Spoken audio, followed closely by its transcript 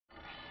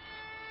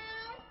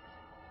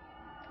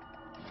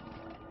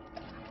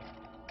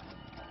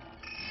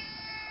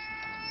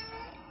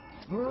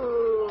Hey,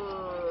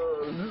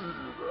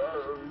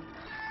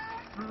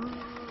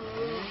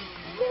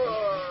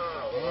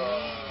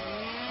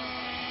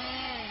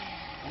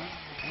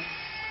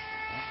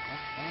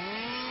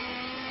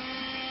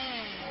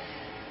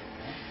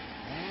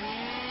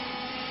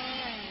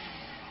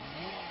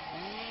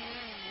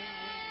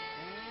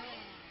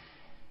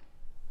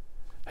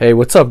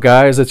 what's up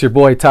guys? It's your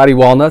boy Toddy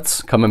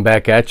Walnuts coming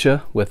back at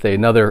you with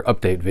another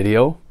update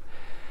video.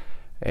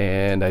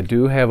 And I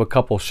do have a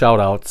couple shout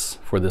outs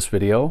for this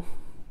video.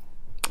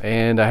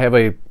 And I have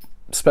a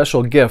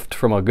special gift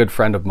from a good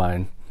friend of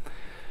mine.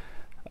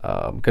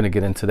 I'm going to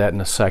get into that in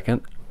a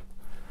second.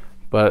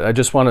 But I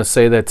just want to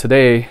say that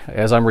today,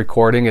 as I'm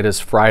recording, it is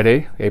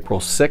Friday, April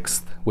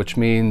 6th, which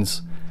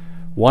means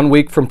 1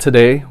 week from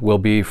today will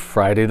be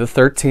Friday the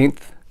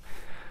 13th.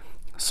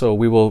 So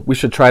we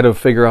should try to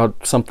figure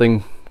out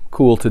something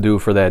cool to do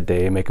for that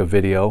day, make a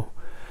video.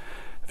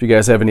 If you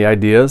guys have any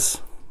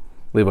ideas,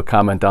 leave a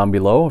comment down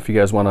below. If you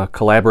guys want to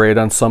collaborate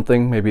on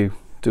something, maybe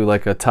do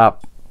like a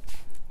top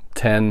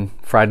 10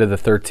 Friday the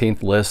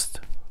 13th list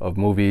of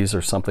movies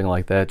or something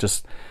like that,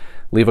 just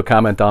leave a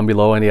comment down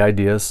below, any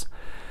ideas.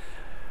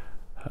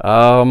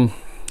 I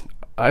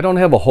don't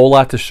have a whole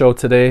lot to show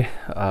today.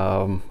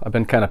 I've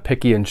been kind of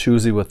picky and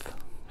choosy with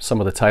some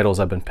of the titles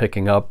I've been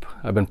picking up.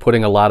 I've been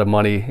putting a lot of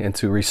money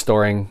into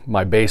restoring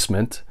my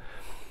basement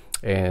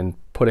and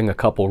putting a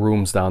couple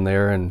rooms down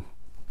there, and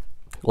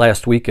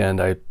last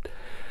weekend I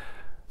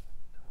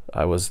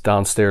was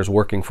downstairs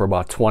working for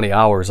about 20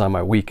 hours on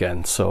my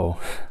weekend, so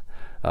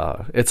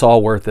it's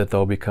all worth it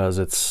though, because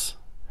it's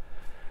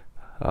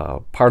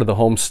part of the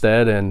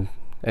homestead, and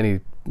any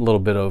little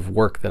bit of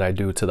work that I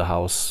do to the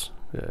house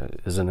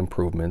is an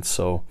improvement.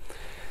 So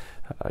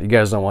you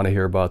guys don't want to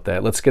hear about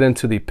that. Let's get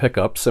into the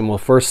pickups, and we'll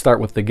first start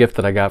with the gift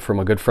that I got from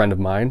a good friend of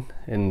mine,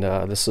 and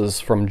this is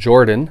from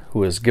Jordan,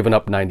 who has given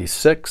up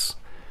 96.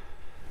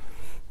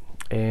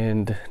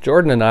 And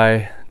Jordan and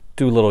I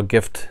do little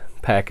gift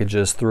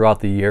packages throughout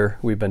the year.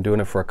 We've been doing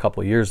it for a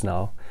couple years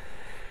now,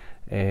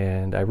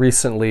 and I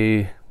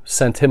recently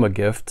sent him a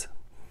gift,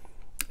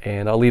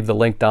 and I'll leave the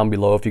link down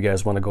below if you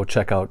guys want to go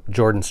check out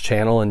Jordan's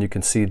channel, and you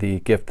can see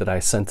the gift that I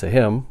sent to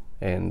him.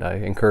 And I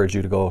encourage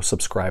you to go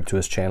subscribe to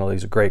his channel.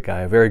 He's a great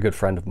guy, a very good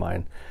friend of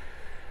mine,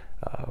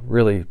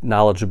 really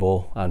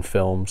knowledgeable on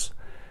films,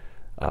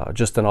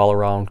 just an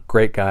all-around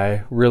great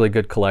guy, really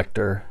good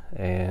collector,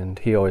 and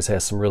he always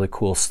has some really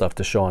cool stuff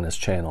to show on his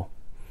channel.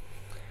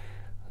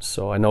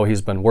 So I know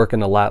he's been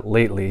working a lot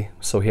lately,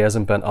 so he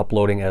hasn't been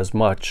uploading as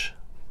much,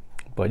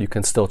 but you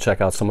can still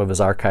check out some of his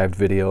archived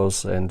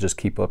videos and just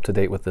keep up to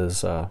date with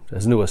his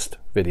newest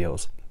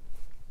videos.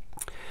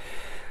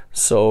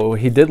 So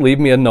he did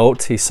leave me a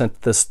note. He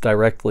sent this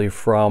directly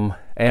from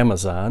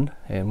Amazon,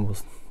 and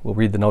we'll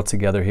read the note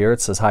together here. It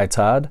says, "Hi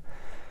Todd,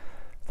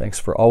 thanks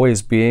for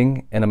always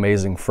being an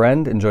amazing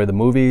friend. Enjoy the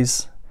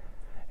movies,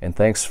 and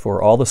thanks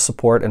for all the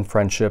support and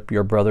friendship.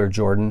 Your brother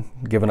Jordan,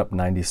 given up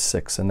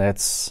 96." And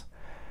that's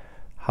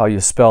how you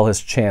spell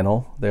his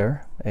channel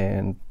there,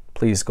 and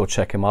please go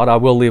check him out. I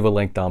will leave a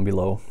link down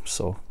below.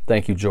 So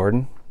thank you,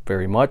 Jordan,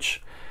 very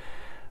much,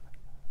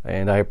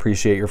 and I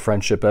appreciate your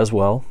friendship as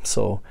well.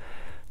 So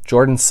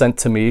Jordan sent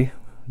to me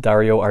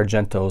Dario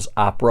Argento's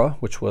Opera,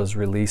 which was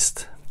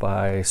released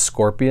by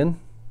Scorpion.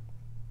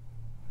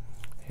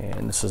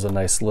 And this is a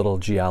nice little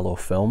giallo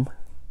film.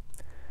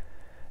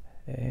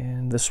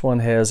 And this one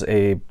has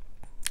a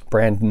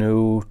brand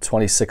new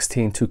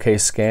 2016 2K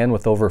scan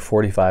with over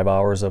 45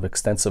 hours of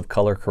extensive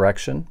color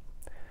correction.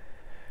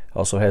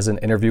 Also has an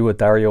interview with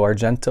Dario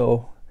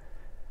Argento.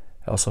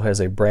 Also has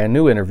a brand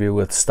new interview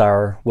with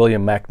star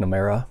William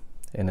McNamara.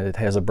 And it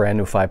has a brand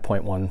new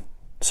 5.1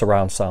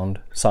 surround sound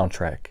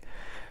soundtrack.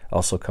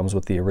 Also comes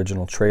with the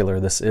original trailer.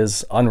 This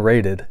is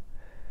unrated,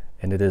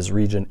 and it is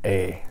region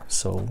A,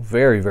 so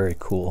very, very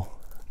cool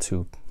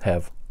to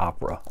have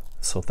Opera.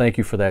 So thank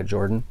you for that,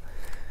 Jordan.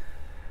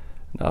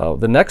 Now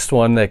the next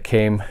one that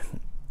came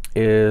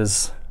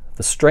is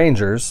The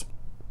Strangers,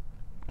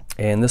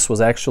 and this was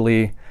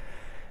actually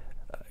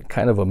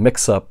kind of a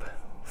mix-up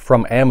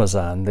from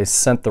Amazon. They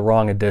sent the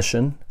wrong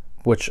edition,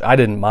 which I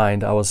didn't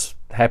mind. I was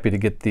happy to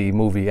get the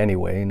movie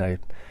anyway, and I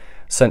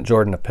sent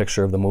Jordan a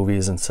picture of the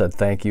movies and said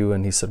thank you,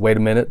 and he said, "Wait a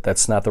minute,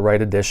 that's not the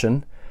right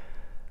edition.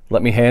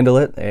 Let me handle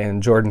it."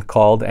 And Jordan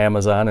called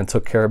Amazon and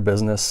took care of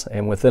business,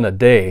 and within a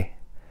day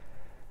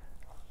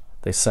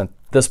they sent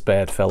this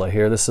bad fella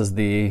here. This is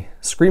the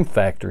Scream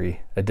Factory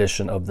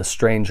edition of The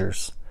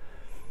Strangers,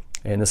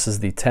 and this is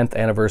the 10th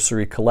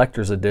anniversary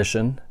collector's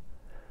edition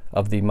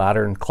of the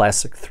modern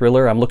classic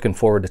thriller. I'm looking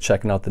forward to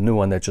checking out the new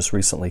one that just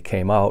recently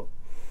came out.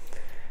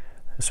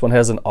 This one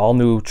has an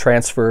all-new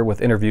transfer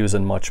with interviews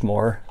and much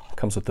more.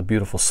 Comes with a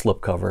beautiful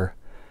slipcover.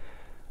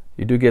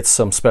 You do get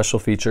some special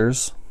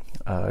features.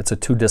 It's a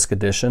 2-disc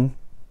edition,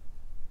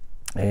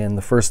 and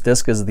the first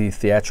disc is the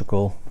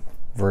theatrical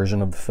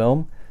version of the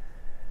film,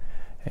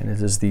 and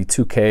it is the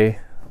 2K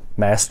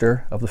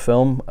master of the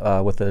film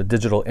with a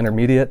digital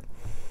intermediate.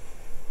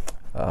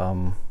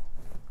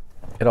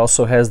 It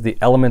also has the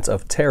Element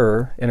of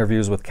Terror,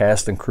 interviews with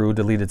cast and crew,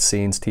 deleted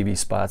scenes, TV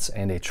spots,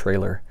 and a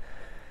trailer.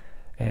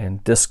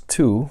 And disc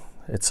 2,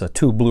 it's a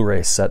 2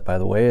 Blu-ray set, by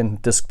the way,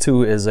 and disc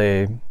 2 is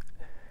a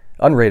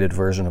unrated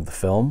version of the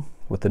film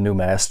with the new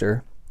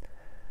master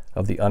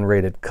of the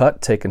unrated cut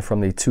taken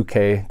from the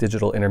 2K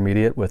digital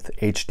intermediate with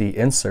HD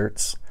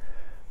inserts.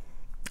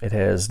 It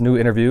has new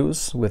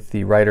interviews with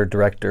the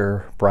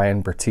writer-director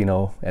Brian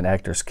Bertino and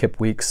actors Kip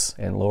Weeks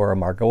and Laura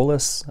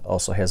Margolis.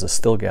 Also has a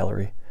still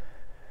gallery.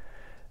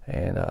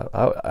 And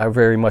I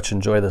very much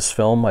enjoy this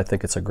film. I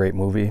think it's a great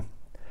movie.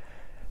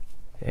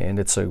 And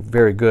it's a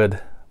very good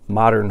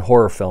modern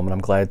horror film, and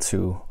I'm glad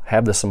to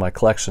have this in my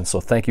collection.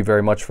 So thank you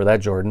very much for that,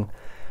 Jordan.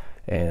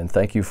 And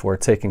thank you for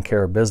taking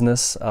care of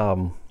business.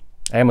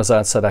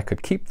 Amazon said I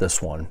could keep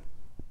this one.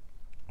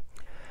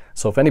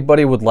 So if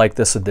anybody would like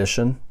this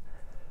edition,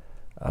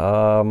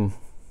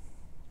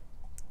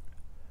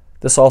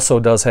 this also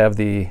does have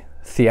the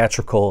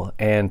theatrical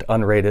and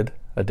unrated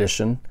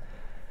edition.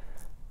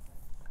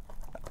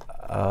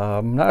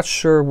 I'm not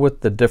sure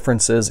what the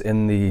difference is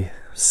in the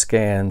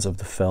scans of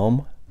the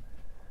film.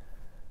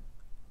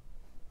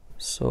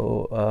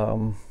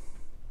 So,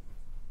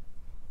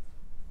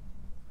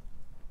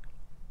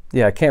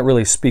 yeah, I can't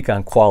really speak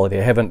on quality.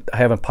 I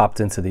haven't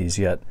popped into these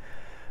yet.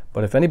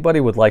 But if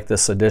anybody would like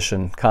this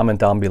edition, comment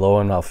down below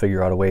and I'll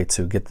figure out a way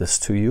to get this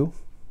to you.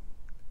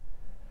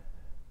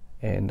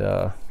 And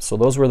so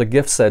those were the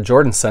gifts that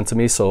Jordan sent to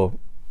me. So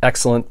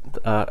excellent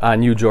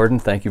on you, Jordan.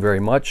 Thank you very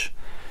much.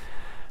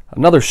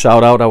 Another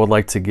shout out I would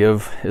like to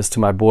give is to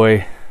my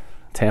boy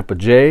Tampa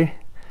J,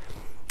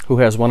 who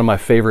has one of my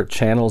favorite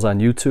channels on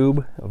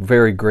YouTube. A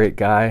very great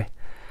guy,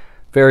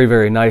 very,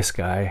 very nice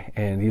guy,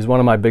 and he's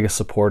one of my biggest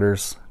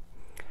supporters.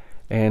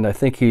 And I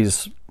think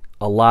he's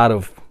a lot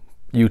of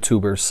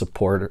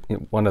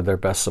YouTubers one of their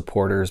best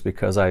supporters,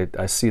 because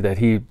I see that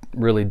he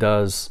really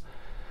does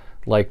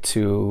like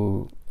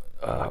to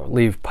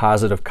leave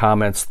positive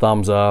comments,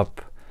 thumbs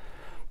up.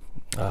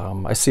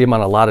 I see him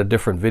on a lot of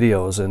different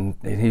videos, and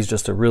he's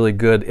just a really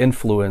good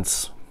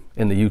influence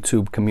in the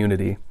YouTube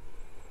community.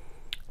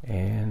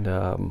 And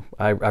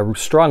I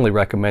strongly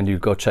recommend you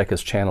go check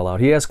his channel out.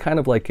 He has kind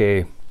of like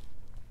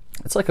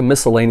it's like a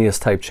miscellaneous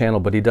type channel,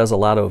 but he does a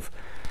lot of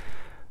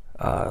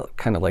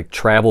kind of like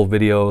travel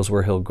videos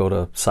where he'll go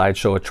to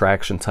sideshow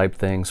attraction type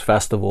things,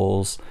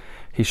 festivals.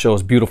 He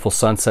shows beautiful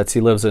sunsets.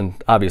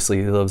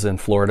 Obviously he lives in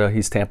Florida.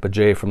 He's Tampa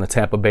J from the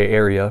Tampa Bay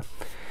area.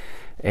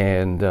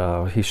 And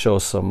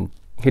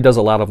he does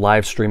a lot of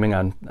live streaming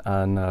on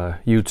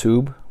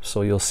YouTube.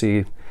 So you'll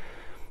see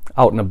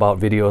out and about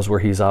videos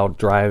where he's out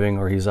driving,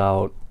 or he's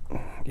out,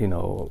 you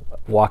know,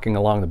 walking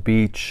along the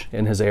beach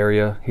in his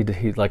area.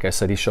 He like I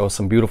said, he shows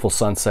some beautiful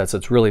sunsets.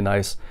 It's really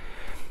nice,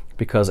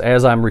 because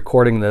as I'm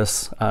recording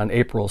this on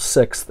April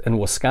 6th in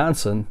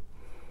Wisconsin,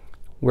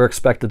 we're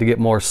expected to get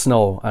more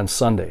snow on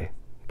Sunday,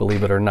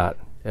 believe it or not.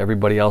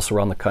 Everybody else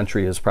around the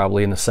country is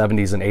probably in the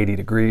 70s and 80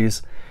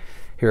 degrees.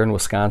 Here in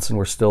Wisconsin,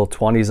 we're still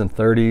 20s and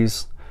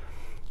 30s.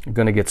 You're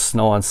going to get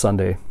snow on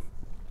Sunday.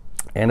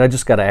 And I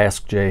just got to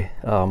ask Jay,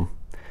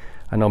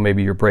 I know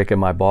maybe you're breaking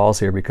my balls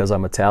here because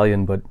I'm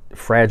Italian, but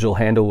fragile,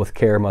 handle with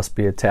care, must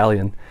be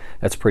Italian.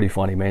 That's pretty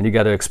funny, man. You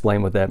got to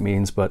explain what that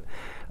means. But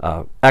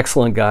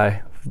excellent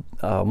guy,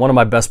 one of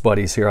my best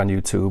buddies here on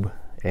YouTube,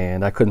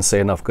 and I couldn't say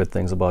enough good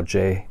things about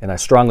Jay. And I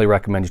strongly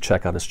recommend you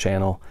check out his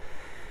channel.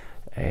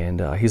 And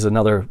he's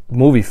another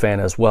movie fan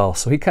as well,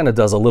 so he kind of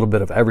does a little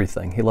bit of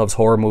everything. He loves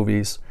horror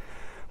movies.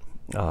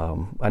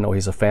 I know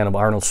he's a fan of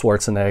Arnold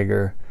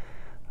Schwarzenegger.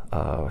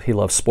 He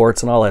loves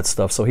sports and all that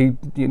stuff. So you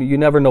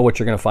never know what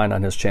you're going to find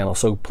on his channel.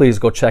 So please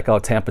go check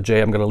out Tampa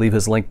J. I'm going to leave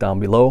his link down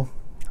below.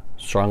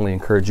 Strongly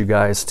encourage you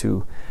guys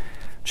to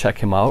check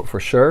him out for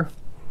sure.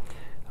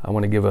 I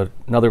want to give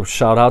another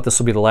shout out. This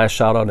will be the last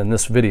shout out in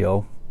this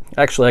video.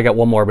 Actually, I got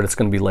one more, but it's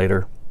going to be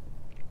later.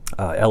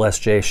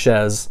 LSJ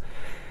Shez,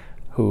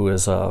 who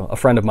is a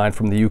friend of mine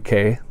from the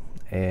UK,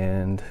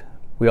 and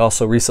we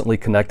also recently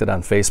connected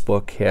on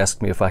Facebook. He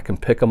asked me if I can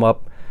pick him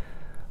up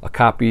a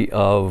copy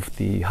of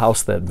The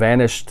House That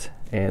Vanished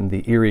and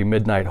the Eerie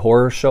Midnight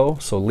Horror Show.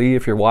 So Lee,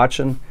 if you're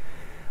watching,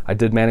 I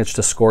did manage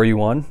to score you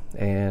one,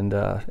 and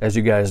as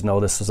you guys know,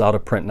 this is out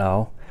of print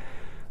now.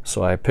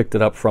 So I picked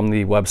it up from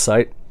the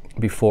website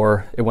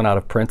before it went out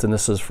of print, and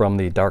this is from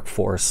the Dark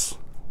Force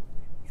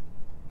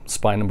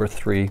spine number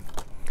 3.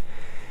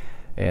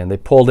 And they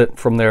pulled it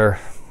from their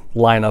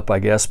lineup, I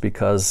guess,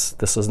 because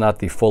this is not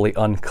the fully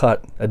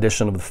uncut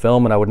edition of the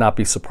film, and I would not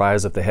be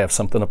surprised if they have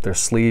something up their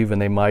sleeve and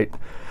they might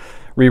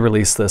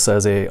re-release this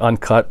as a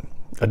uncut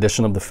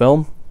edition of the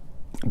film.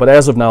 But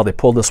as of now, they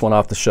pulled this one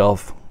off the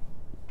shelf,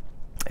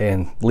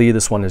 and Lee,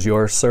 this one is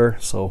yours, sir.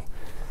 So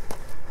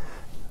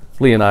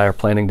Lee and I are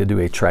planning to do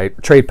a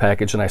trade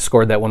package, and I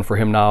scored that one for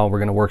him now. We're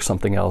going to work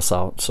something else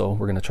out, so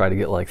we're going to try to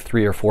get like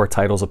 3 or 4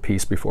 titles a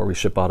piece before we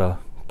ship out a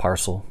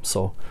parcel.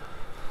 So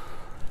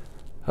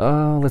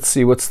let's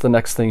see, what's the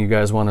next thing you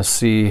guys want to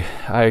see?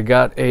 I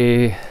got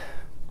a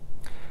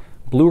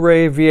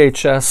Blu-ray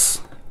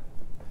VHS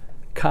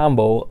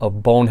combo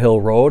of Bone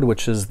Hill Road,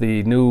 which is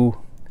the new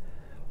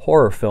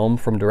horror film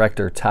from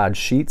director Todd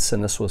Sheets,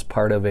 and this was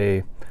part of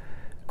a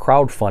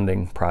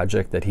crowdfunding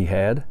project that he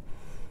had.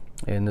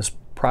 And this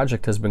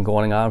project has been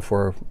going on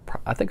for,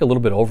 I think, a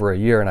little bit over a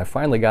year, and I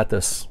finally got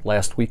this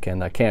last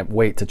weekend. I can't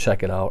wait to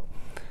check it out.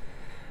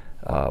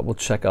 We'll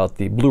check out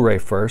the Blu-ray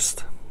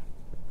first,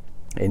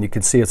 and you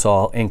can see it's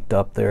all inked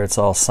up there. It's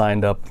all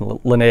signed up.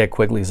 Linnea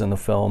Quigley's in the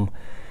film.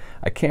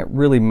 I can't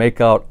really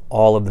make out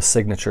all of the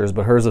signatures,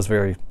 but hers is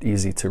very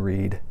easy to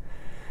read.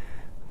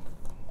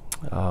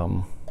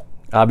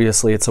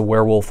 Obviously, it's a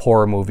werewolf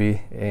horror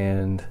movie,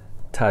 and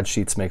Todd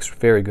Sheets makes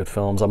very good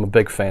films. I'm a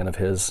big fan of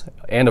his,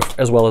 and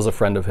as well as a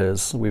friend of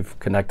his. We've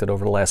connected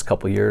over the last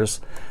couple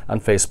years on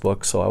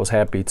Facebook, so I was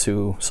happy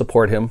to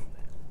support him.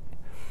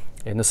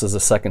 And this is the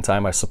second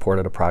time I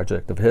supported a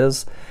project of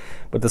his.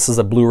 But this is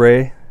a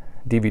Blu-ray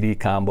DVD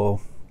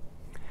combo.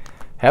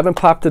 Haven't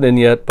popped it in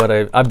yet, but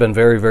I've been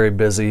very, very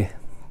busy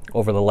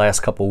over the last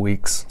couple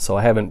weeks, so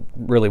I haven't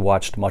really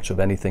watched much of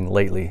anything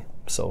lately.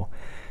 So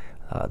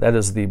that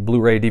is the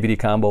Blu-ray DVD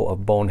combo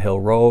of Bone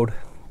Hill Road.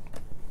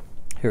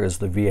 Here is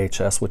the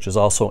VHS, which is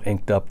also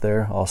inked up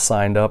there, all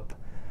signed up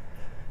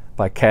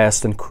by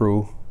cast and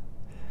crew.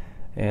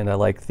 And I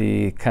like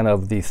the kind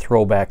of the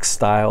throwback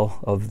style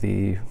of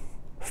the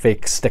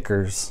fake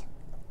stickers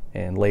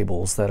and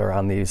labels that are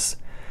on these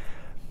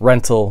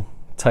rental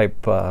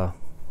type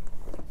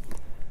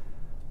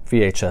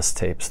VHS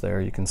tapes there.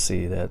 You can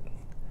see that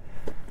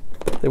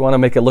they want to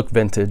make it look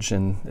vintage,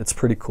 and it's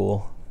pretty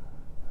cool.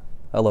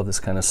 I love this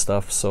kind of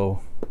stuff.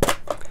 So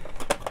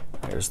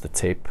here's the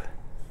tape.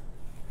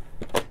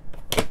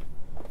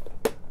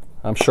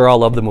 I'm sure I'll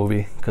love the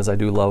movie because I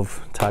do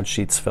love Todd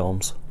Sheets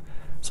films.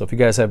 So if you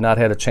guys have not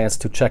had a chance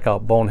to check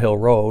out Bone Hill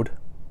Road,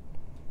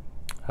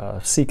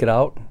 seek it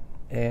out.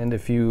 And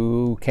if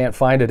you can't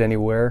find it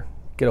anywhere,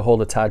 get a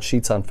hold of Todd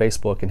Sheets on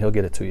Facebook and he'll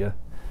get it to you.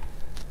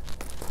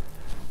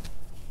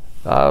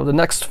 The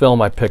next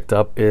film I picked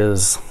up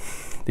is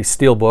the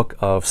Steelbook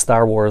of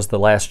Star Wars: The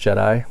Last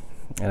Jedi.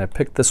 And I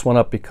picked this one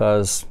up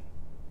because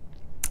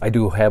I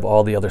do have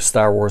all the other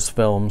Star Wars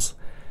films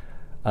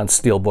on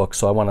Steelbook,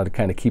 so I wanted to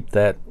kind of keep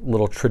that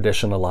little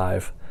tradition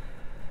alive.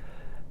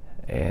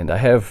 And I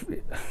have,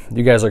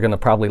 you guys are going to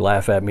probably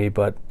laugh at me,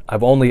 but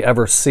I've only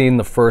ever seen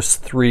the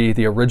first three,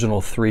 the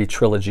original three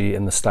trilogy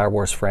in the Star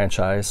Wars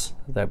franchise,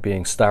 that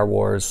being Star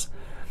Wars,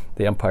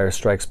 The Empire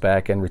Strikes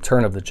Back, and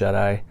Return of the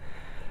Jedi.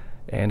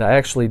 And I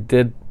actually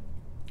did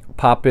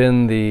pop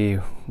in the,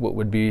 what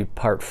would be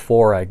part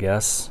 4, I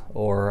guess,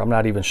 or I'm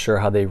not even sure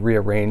how they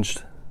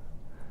rearranged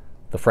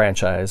the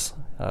franchise.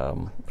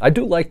 I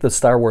do like the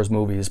Star Wars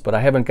movies, but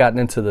I haven't gotten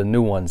into the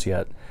new ones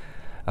yet.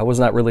 I was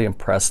not really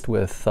impressed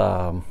with,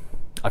 I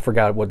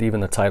forgot what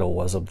even the title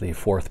was of the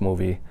 4th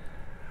movie,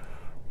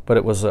 but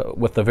it was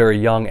with the very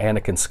young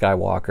Anakin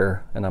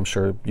Skywalker, and I'm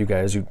sure you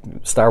guys, you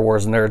Star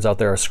Wars nerds out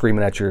there, are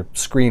screaming at your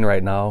screen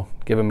right now,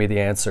 giving me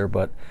the answer,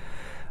 but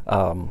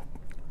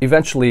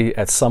eventually,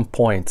 at some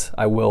point,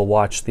 I will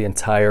watch the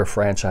entire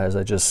franchise.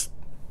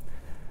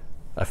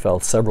 I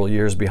felt several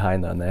years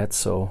behind on that.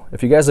 So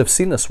if you guys have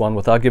seen this one,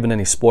 without giving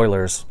any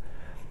spoilers,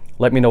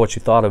 let me know what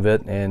you thought of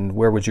it and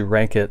where would you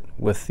rank it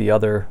with the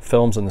other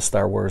films in the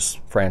Star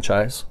Wars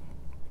franchise.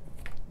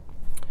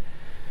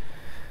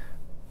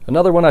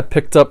 Another one I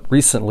picked up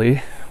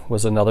recently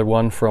was another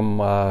one from,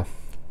 what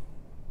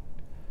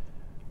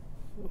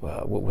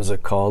was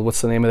it called? What's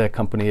the name of that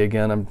company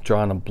again? I'm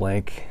drawing a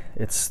blank.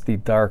 It's the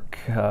Dark...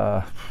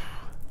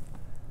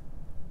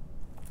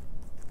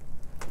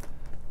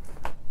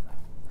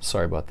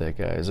 sorry about that,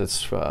 guys.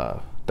 It's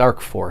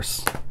Dark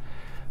Force.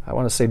 I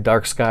want to say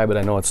Dark Sky, but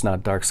I know it's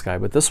not Dark Sky.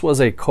 But this was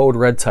a Code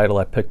Red title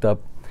I picked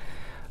up.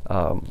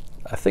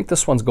 I think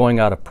this one's going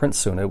out of print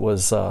soon. It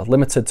was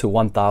limited to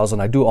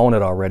 1,000. I do own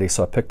it already,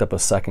 so I picked up a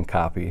second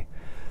copy.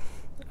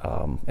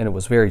 And it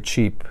was very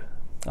cheap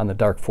on the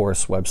Dark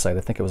Force website.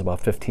 I think it was about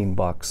 15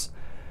 bucks.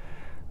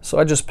 So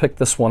I just picked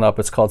this one up.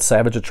 It's called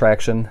Savage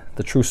Attraction,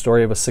 the true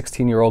story of a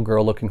 16-year-old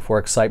girl looking for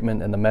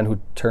excitement and the men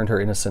who turned her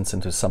innocence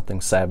into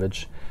something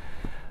savage.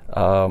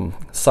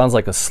 Sounds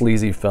like a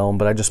sleazy film,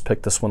 but I just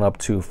picked this one up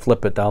to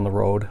flip it down the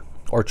road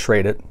or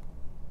trade it.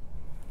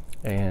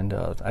 And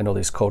I know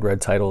these Code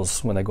Red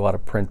titles, when they go out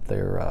of print,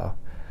 they're a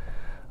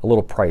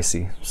little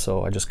pricey.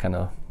 So I just kind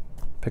of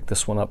picked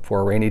this one up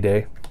for a rainy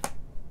day.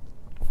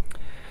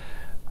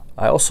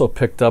 I also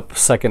picked up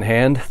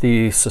secondhand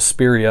the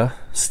Suspiria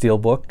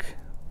Steelbook.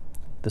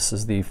 This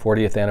is the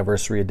 40th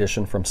anniversary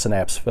edition from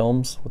Synapse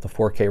Films with a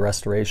 4K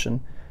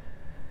restoration.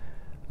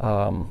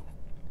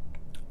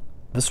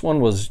 This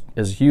one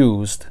is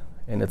used,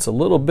 and it's a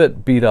little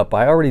bit beat up.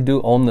 I already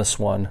do own this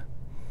one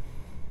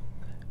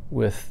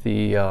with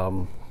the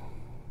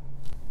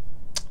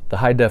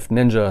High Def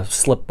Ninja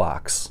Slip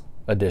Box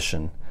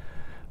edition,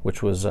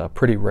 which was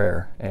pretty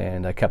rare,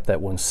 and I kept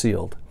that one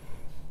sealed.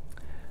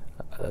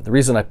 The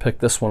reason I picked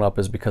this one up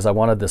is because I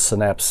wanted the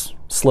Synapse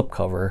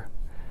slipcover,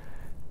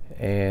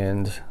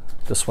 and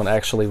this one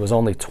actually was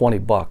only 20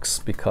 bucks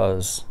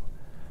because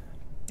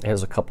it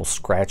has a couple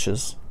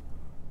scratches.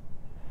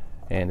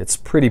 And it's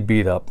pretty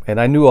beat up, and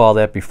I knew all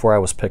that before I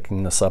was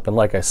picking this up. And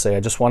like I say,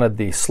 I just wanted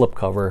the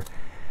slipcover,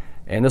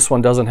 and this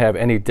one doesn't have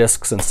any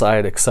discs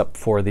inside except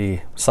for the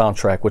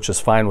soundtrack, which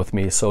is fine with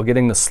me. So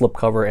getting the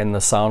slipcover and the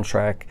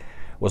soundtrack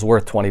was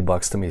worth 20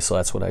 bucks to me, so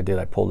that's what I did.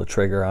 I pulled the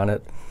trigger on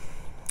it.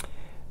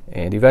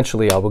 And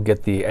eventually I will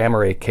get the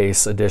Amore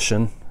case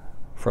edition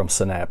from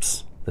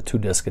Synapse, the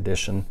 2-disc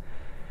edition.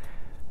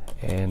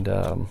 And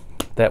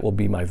that will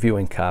be my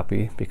viewing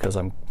copy, because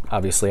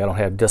obviously I don't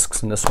have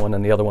discs in this one,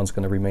 and the other one's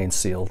going to remain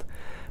sealed.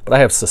 But I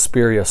have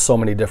Suspiria so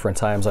many different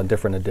times on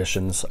different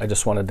editions. I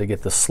just wanted to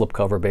get the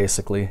slipcover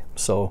basically.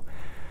 So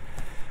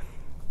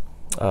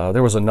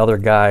there was another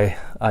guy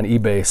on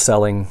eBay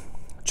selling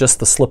just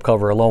the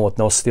slipcover alone with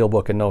no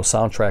steelbook and no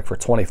soundtrack for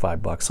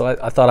 25 bucks. So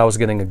I thought I was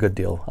getting a good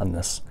deal on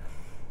this.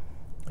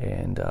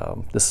 And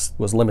this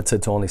was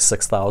limited to only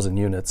 6,000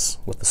 units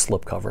with the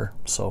slipcover.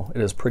 So it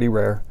is pretty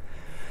rare.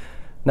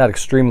 Not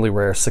extremely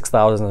rare.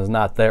 6,000 is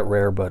not that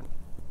rare, but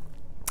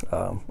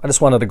I just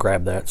wanted to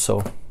grab that.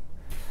 So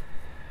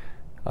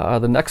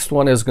the next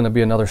one is going to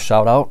be another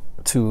shout out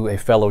to a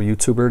fellow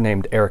YouTuber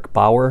named Eric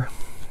Bauer.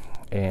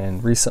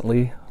 And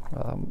recently,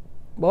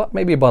 well,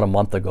 maybe about a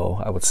month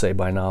ago, I would say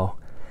by now,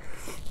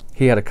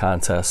 he had a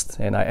contest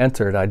and I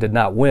entered. I did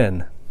not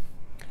win,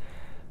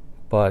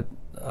 but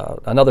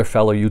another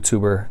fellow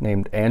YouTuber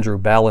named Andrew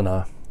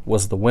Balina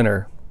was the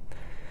winner,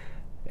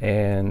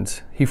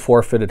 and he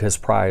forfeited his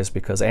prize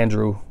because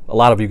Andrew, a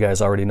lot of you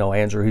guys already know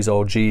Andrew. He's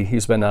OG.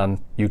 He's been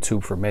on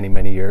YouTube for many,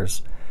 many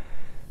years.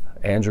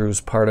 Andrew's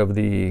part of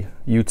the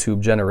YouTube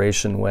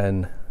generation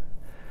when,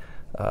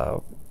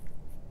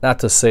 not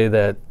to say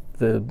that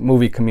the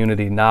movie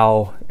community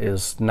now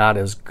is not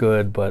as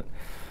good, but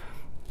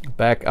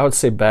back, I would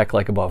say back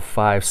like about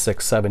 5,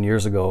 6, 7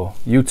 years ago,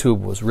 YouTube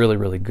was really,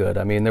 really good.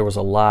 I mean, there was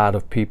a lot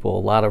of people, a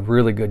lot of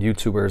really good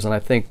YouTubers, and I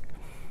think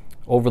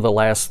over the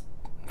last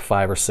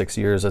 5 or 6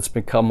 years, it's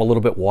become a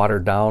little bit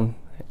watered down,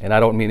 and I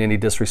don't mean any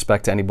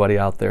disrespect to anybody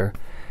out there,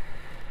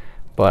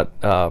 but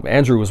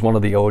Andrew was one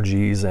of the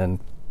OGs, and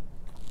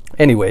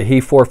anyway, he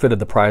forfeited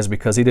the prize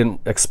because he didn't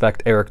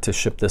expect Eric to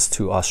ship this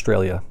to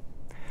Australia.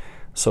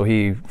 So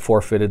he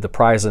forfeited the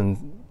prize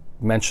and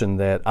mentioned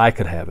that I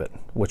could have it,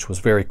 which was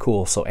very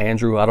cool. So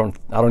Andrew, I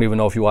don't even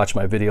know if you watch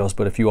my videos,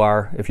 but if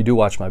you do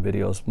watch my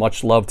videos,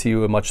 much love to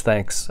you and much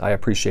thanks. I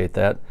appreciate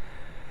that.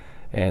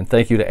 And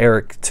thank you to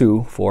Eric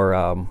too for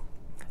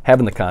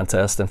having the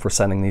contest and for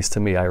sending these to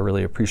me. I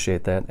really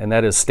appreciate that. And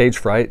that is Stage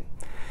Fright.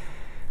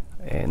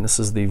 And this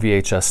is the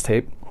VHS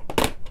tape.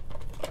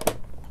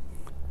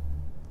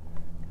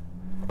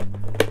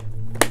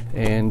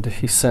 And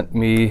he sent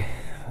me,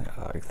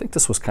 I think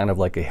this was kind of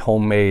like a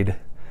homemade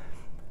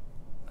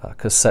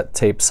cassette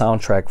tape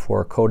soundtrack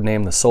for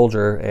Codename The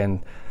Soldier,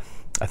 and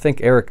I think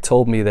Eric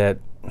told me that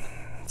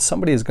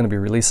somebody is going to be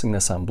releasing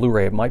this on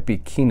Blu-ray. It might be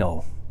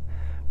Kino,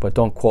 but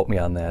don't quote me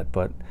on that,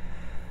 but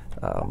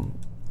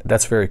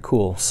that's very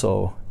cool.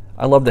 So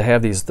I love to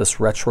have this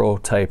retro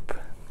type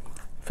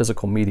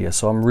physical media,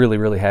 so I'm really,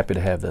 really happy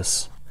to have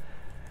this.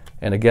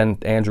 And again,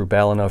 Andrew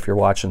Balina, if you're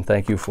watching,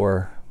 thank you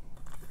for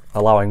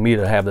allowing me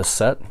to have this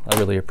set. I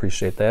really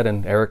appreciate that.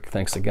 And Eric,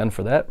 thanks again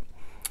for that.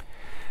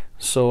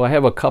 So I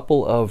have a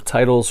couple of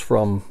titles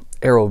from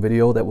Arrow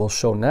Video that we'll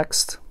show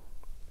next.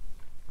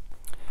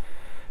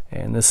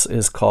 And this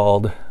is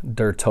called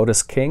Der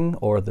Todesking,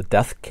 or The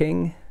Death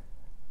King,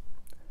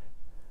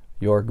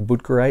 Jörg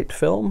Buttgereit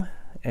film.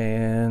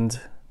 And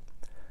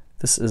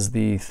this is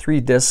the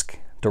 3-disc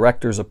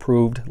director's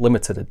approved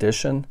limited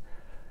edition.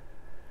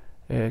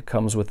 It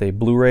comes with a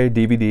Blu-ray,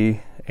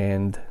 DVD,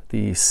 and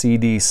the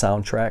CD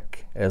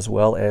soundtrack, as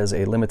well as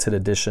a limited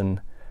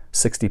edition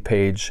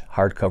 60-page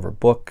hardcover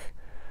book.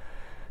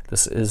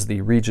 This is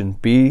the Region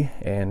B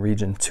and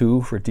Region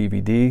 2 for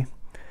DVD.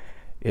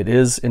 It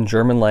is in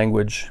German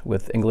language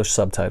with English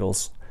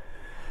subtitles.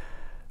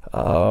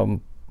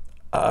 I'm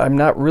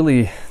not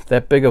really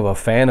that big of a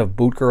fan of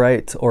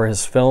Buttgereit or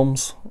his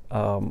films.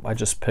 I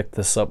just picked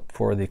this up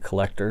for the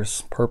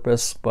collector's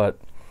purpose, but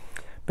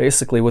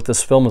basically what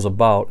this film is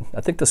about, I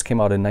think this came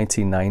out in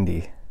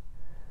 1990,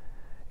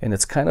 and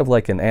it's kind of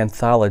like an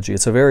anthology.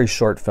 It's a very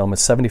short film.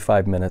 It's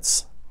 75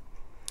 minutes,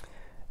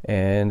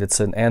 and it's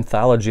an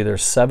anthology.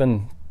 There's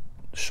 7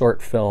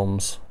 short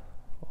films,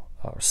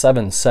 or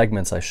 7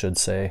 segments, I should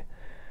say,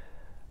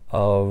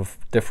 of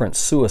different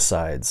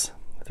suicides.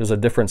 There's a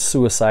different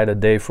suicide a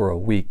day for a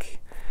week,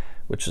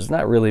 which is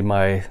not really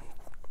my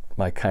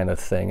kind of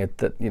thing.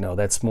 You know,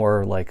 that's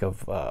more like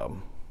of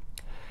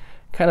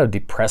kind of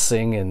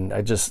depressing, and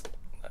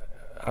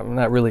I'm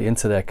not really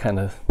into that kind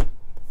of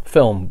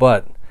film.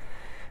 But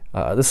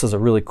this is a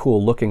really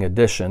cool looking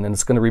edition, and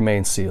it's going to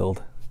remain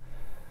sealed.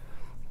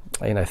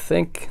 And I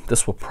think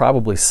this will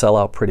probably sell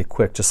out pretty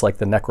quick, just like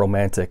the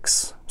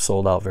Necromantics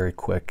sold out very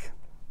quick.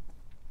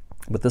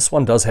 But this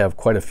one does have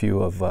quite a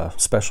few of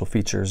special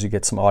features. You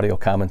get some audio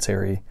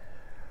commentary.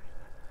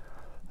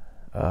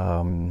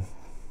 You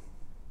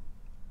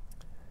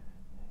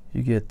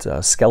get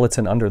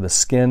Skeleton Under the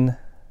Skin,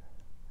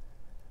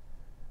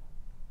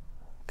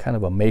 kind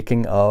of a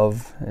making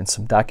of, and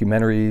some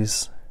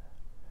documentaries.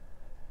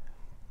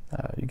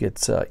 You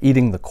get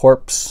Eating the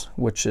Corpse,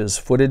 which is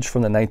footage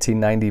from the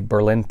 1990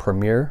 Berlin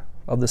premiere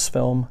of this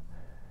film.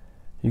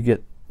 You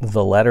get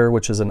The Letter,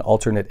 which is an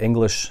alternate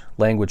English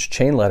language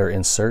chain letter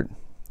insert.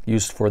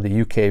 used for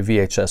the UK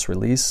VHS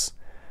release,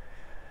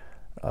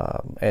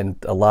 and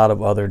a lot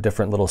of other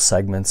different little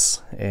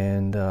segments.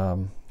 And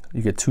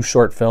you get 2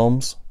 short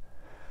films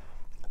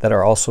that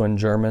are also in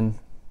German,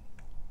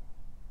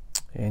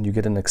 and you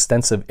get an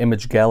extensive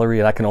image gallery,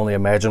 and I can only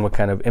imagine what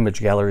kind of image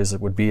galleries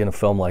it would be in a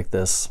film like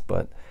this,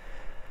 but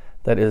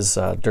that is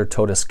Der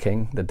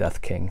Todesking, the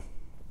Death King.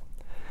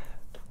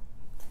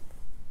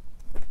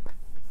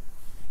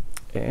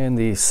 And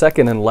the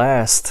second and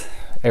last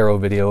Arrow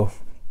Video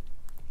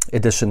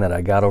edition that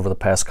I got over the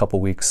past couple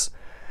weeks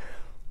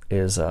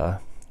is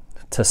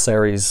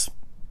Tesseri's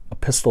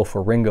Epistle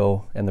for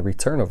Ringo and the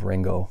Return of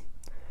Ringo.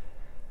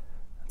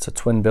 It's a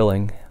twin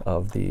billing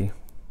of the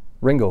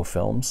Ringo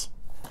films,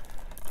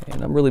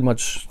 and I'm really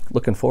much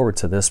looking forward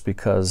to this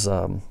because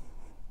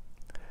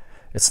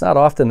it's not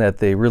often that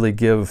they really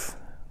give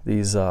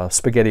these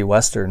spaghetti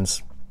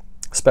westerns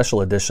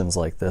special editions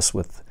like this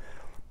with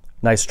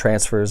nice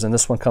transfers, and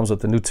this one comes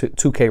with the new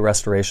 2K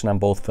restoration on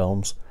both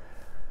films.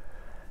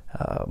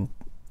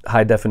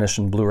 High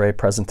definition Blu-ray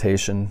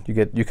presentation.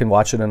 You can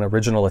watch it in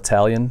original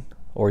Italian,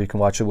 or you can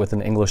watch it with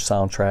an English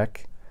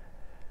soundtrack.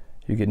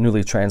 You get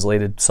newly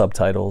translated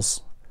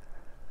subtitles.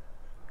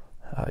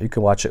 You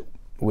can watch it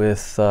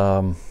with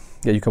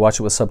you can watch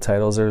it with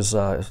subtitles. There's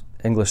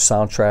English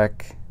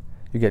soundtrack.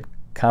 You get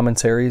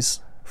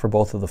commentaries for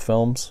both of the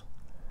films.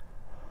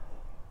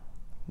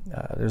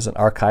 There's an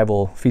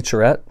archival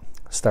featurette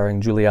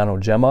starring Giuliano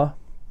Gemma.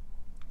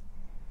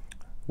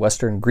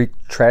 Western Greek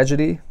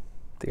Tragedy,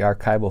 the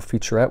archival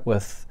featurette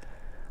with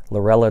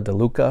Lorella De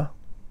Luca.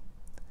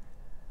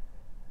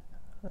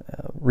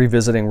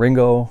 Revisiting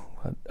Ringo,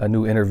 a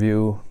new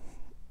interview,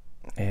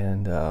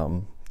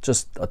 and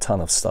just a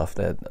ton of stuff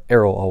that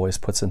Arrow always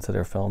puts into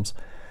their films.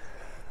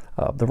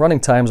 The running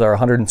times are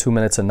 102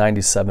 minutes and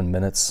 97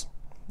 minutes,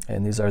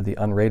 and these are the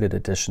unrated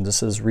editions.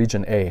 This is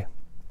Region A.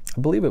 I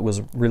believe it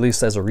was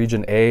released as a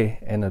Region A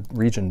and a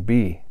Region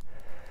B,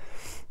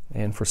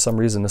 and for some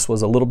reason this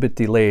was a little bit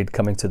delayed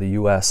coming to the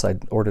US. I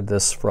ordered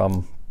this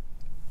from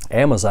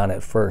Amazon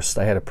at first.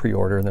 I had a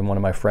pre-order, and then one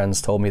of my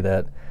friends told me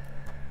that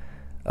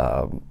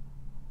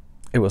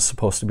it was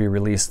supposed to be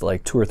released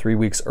like 2 or 3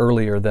 weeks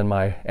earlier than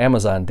my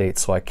Amazon date,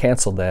 so I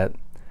canceled that,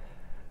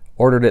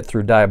 ordered it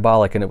through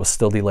Diabolic, and it was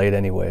still delayed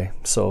anyway.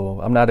 So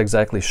I'm not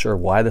exactly sure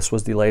why this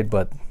was delayed,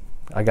 but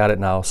I got it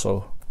now,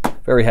 so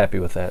very happy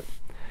with that.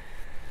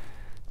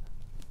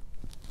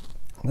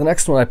 The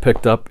next one I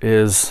picked up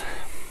is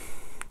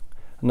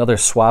another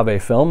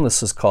Suave film.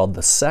 This is called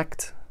The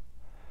Sect.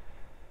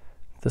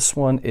 This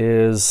one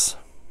is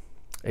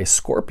a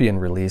Scorpion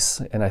release,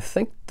 and I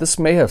think this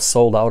may have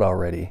sold out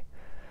already.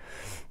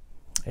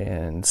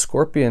 And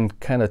Scorpion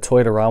kind of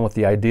toyed around with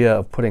the idea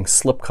of putting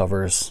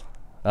slipcovers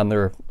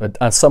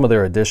on some of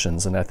their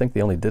editions, and I think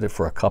they only did it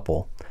for a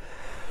couple.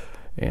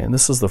 And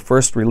this is the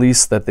first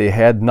release that they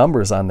had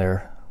numbers on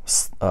their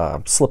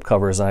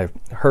slipcovers. And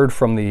I heard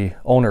from the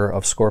owner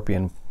of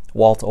Scorpion,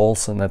 Walt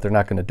Olson, that they're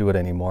not going to do it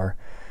anymore.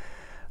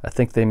 I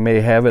think they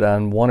may have it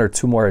on 1 or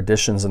 2 more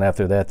editions, and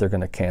after that they're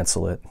going to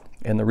cancel it.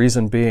 And the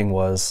reason being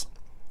was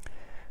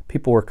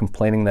people were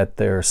complaining that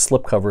their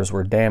slipcovers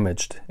were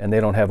damaged, and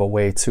they don't have a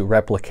way to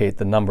replicate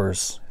the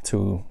numbers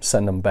to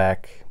send them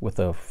back with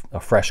a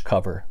fresh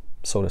cover,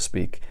 so to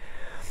speak.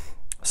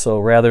 So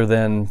rather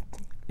than,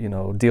 you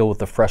know, deal with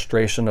the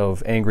frustration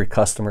of angry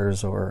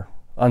customers or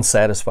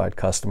unsatisfied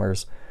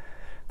customers,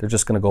 they're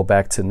just going to go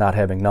back to not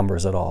having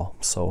numbers at all.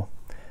 So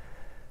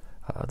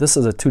this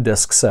is a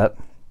 2-disc set,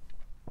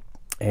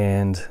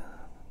 and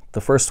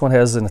the first one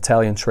has an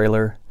Italian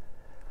trailer,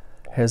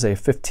 has a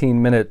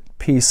 15-minute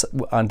piece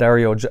on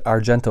Dario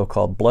Argento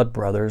called Blood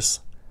Brothers.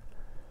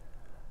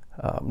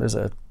 There's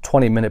a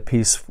 20-minute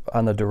piece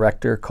on the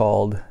director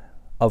called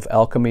Of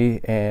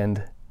Alchemy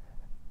and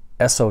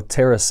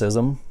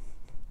Esotericism.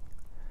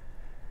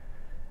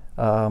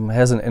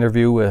 Has an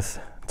interview with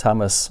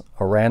Thomas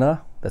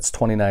Arana, that's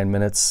 29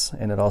 minutes,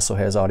 and it also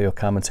has audio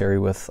commentary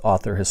with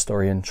author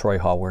historian Troy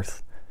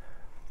Haworth.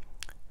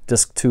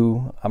 Disc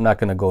 2, I'm not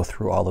going to go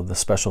through all of the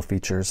special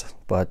features,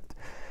 but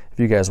if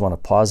you guys want to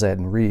pause that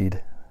and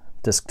read,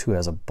 Disc 2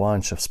 has a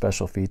bunch of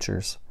special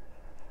features.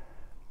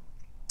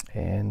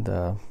 And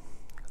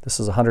this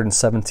is a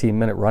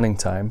 117-minute running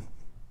time.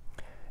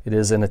 It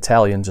is in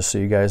Italian, just so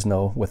you guys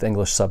know, with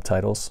English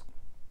subtitles.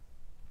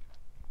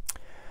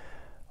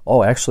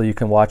 Oh, actually, you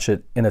can watch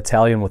it in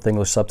Italian with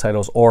English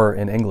subtitles or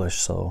in English,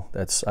 so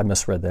I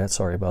misread that.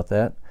 Sorry about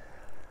that.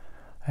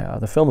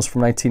 The film is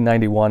from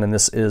 1991, and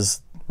this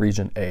is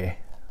Region A.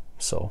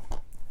 So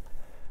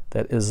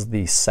that is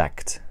The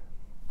Sect.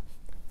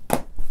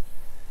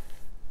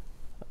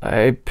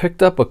 I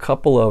picked up a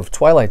couple of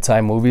Twilight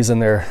Time movies in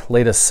their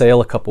latest sale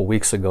a couple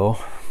weeks ago.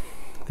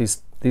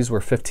 These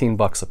were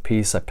 $15 a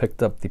piece. I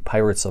picked up The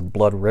Pirates of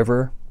Blood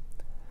River.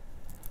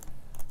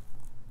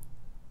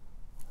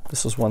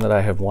 This is one that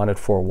I have wanted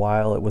for a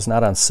while. It was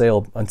not on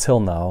sale until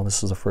now.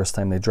 This is the first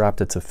time they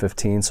dropped it to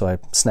 $15, so I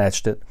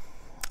snatched it.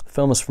 The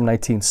film is from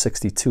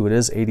 1962. It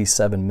is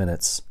 87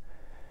 minutes.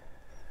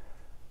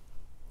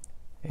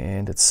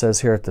 And it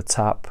says here at the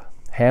top,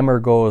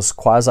 Hammer goes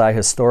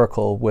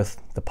quasi-historical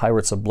with The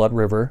Pirates of Blood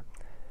River,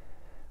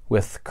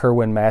 with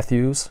Kerwin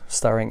Matthews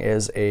starring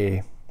as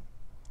a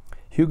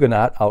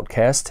Huguenot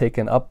outcast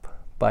taken up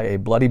by a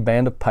bloody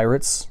band of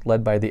pirates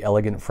led by the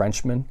elegant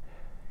Frenchman,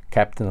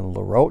 Captain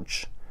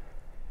LaRoche,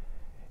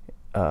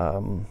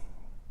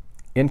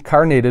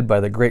 incarnated by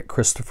the great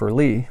Christopher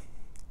Lee.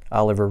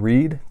 Oliver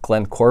Reed,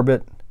 Glenn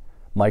Corbett,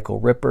 Michael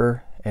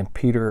Ripper, and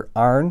Peter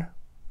Arne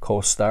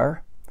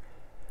co-star.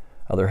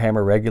 Other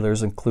Hammer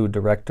regulars include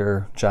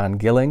director John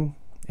Gilling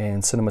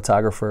and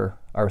cinematographer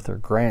Arthur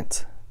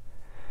Grant.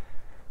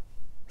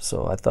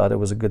 So I thought it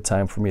was a good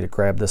time for me to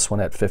grab this one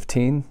at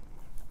 $15.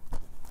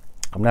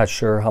 I'm not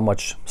sure how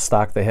much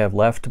stock they have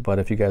left, but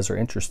if you guys are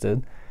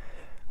interested,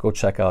 go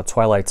check out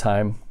Twilight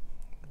Time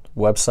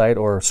website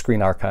or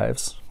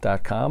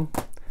screenarchives.com.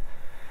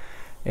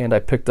 And I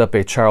picked up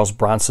a Charles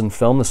Bronson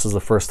film. This is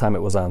the first time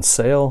it was on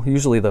sale.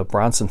 Usually the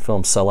Bronson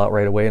films sell out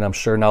right away, and I'm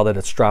sure now that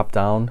it's dropped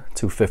down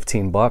to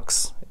 15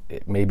 bucks,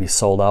 it may be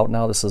sold out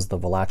now. This is the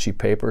Valachi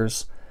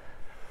Papers.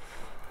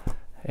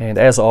 And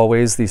as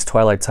always, these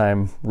Twilight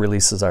Time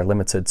releases are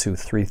limited to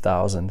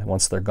 3,000.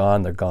 Once they're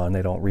gone, they're gone.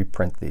 They don't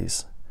reprint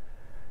these.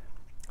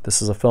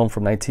 This is a film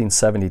from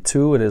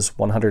 1972. It is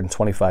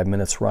 125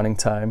 minutes running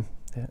time.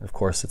 Of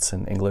course, it's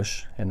in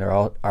English, and there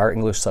are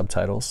English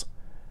subtitles.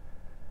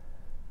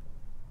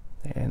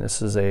 And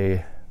this is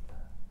a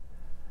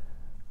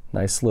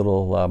nice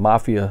little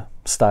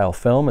mafia-style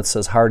film. It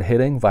says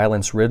hard-hitting,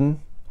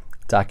 violence-ridden,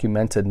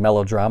 documented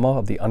melodrama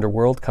of the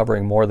underworld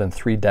covering more than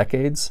 3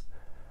 decades.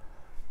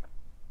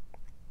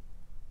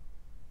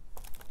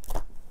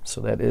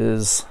 So that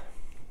is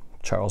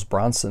Charles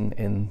Bronson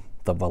in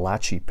the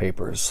Valachi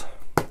Papers.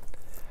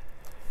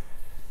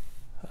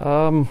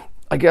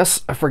 I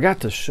guess I forgot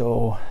to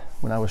show,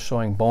 when I was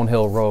showing Bone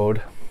Hill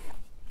Road,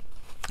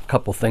 a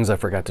couple things I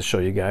forgot to show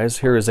you guys.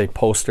 Here is a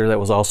poster that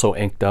was also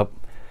inked up.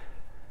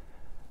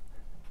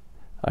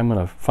 I'm going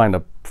to find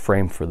a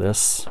frame for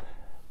this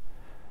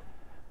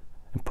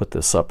and put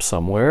this up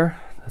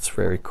somewhere. That's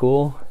very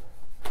cool.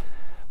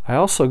 I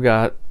also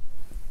got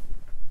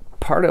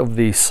part of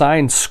the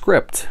signed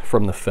script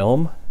from the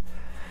film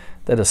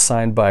that is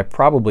signed by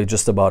probably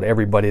just about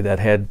everybody that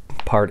had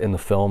part in the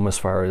film as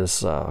far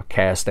as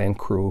cast and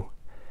crew.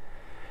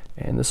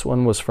 And this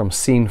one was from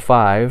Scene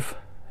 5,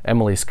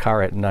 Emily's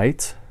Car at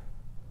Night.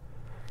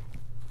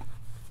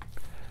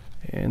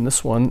 And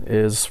this one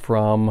is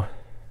from,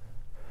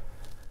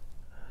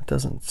 it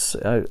doesn't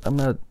say, I'm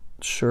not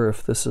sure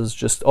if this is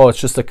just, oh,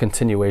 it's just a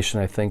continuation,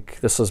 I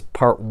think. This is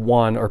part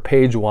 1 or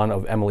page 1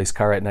 of Emily's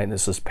Car at Night, and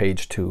this is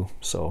page 2.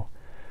 So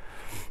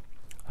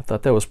I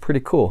thought that was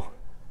pretty cool.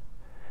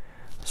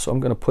 So I'm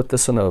going to put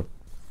this in a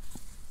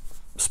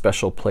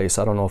special place.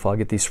 I don't know if I'll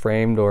get these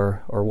framed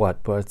or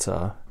what, but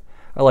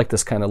I like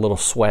this kind of little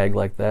swag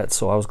like that,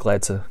 so I was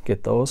glad to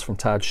get those from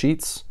Todd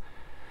Sheets.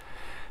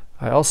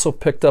 I also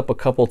picked up a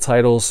couple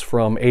titles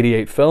from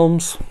 88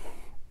 Films.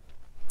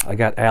 I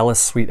got Alice,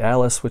 Sweet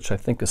Alice, which I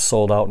think is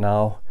sold out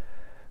now.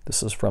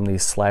 This is from the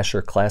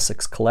Slasher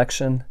Classics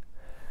collection.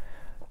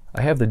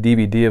 I have the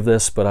DVD of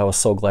this, but I was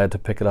so glad to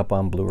pick it up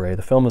on Blu-ray.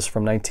 The film is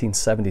from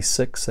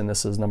 1976, and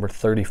this is number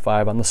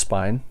 35 on the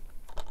spine.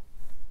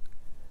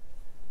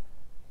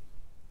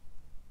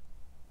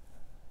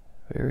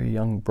 Very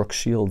young Brooke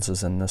Shields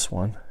is in this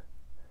one.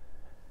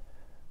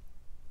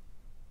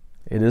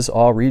 It is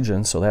all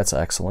region, so that's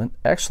excellent.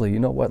 Actually, you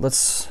know what?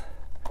 Let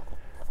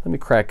me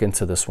crack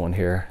into this one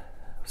here.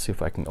 See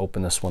if I can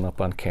open this one up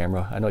on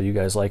camera. I know you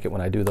guys like it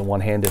when I do the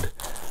one-handed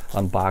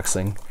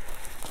unboxing.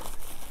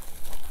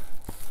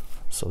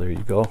 So there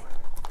you go.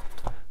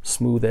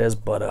 Smooth as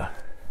butter.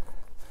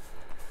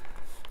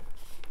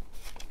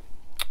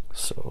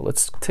 So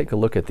let's take a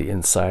look at the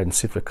inside and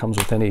see if it comes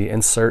with any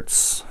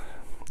inserts.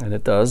 And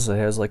it does. It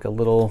has like a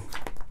little,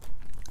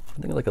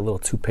 I think like a little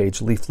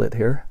 2-page leaflet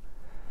here.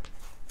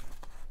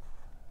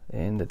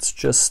 And it's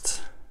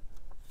just,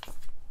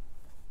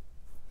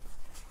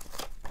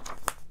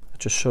 it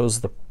just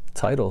shows the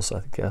titles,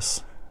 I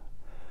guess,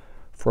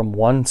 from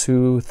 1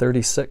 to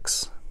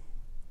 36.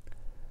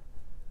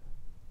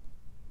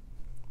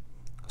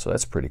 So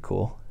that's pretty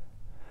cool.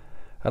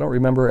 I don't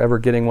remember ever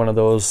getting one of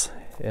those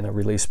in a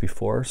release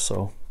before,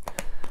 so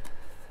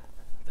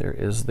there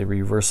is the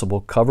reversible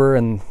cover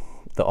and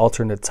the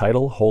alternate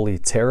title, Holy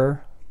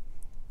Terror,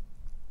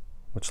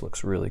 which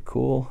looks really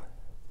cool.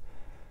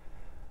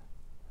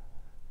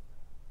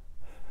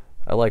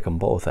 I like them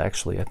both,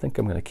 actually. I think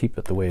I'm going to keep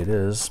it the way it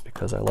is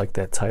because I like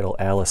that title,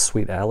 Alice,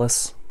 Sweet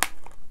Alice.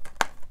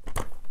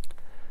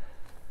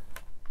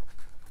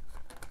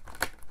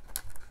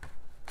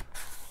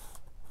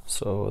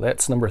 So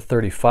that's number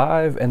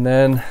 35, and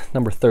then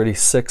number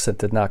 36, it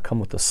did not come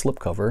with the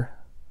slipcover.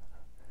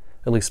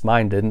 At least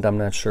mine didn't. I'm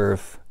not sure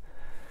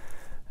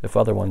if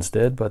other ones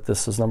did, but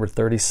this is number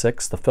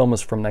 36. The film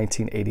is from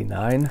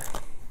 1989.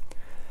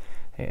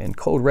 And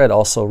Code Red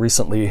also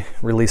recently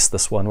released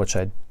this one, which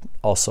I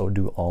also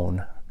do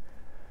own.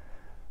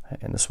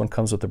 And this one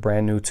comes with a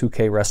brand new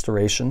 2K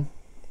restoration.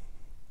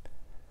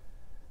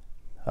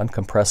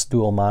 uncompressed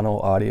dual mono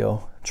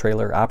audio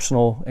trailer,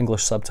 optional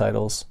English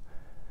subtitles,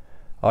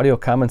 audio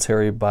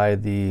commentary by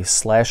the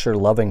Slasher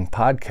Loving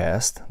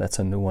podcast. That's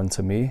a new one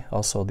to me.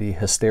 Also, the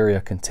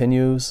Hysteria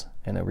Continues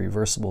and a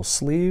reversible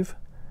sleeve.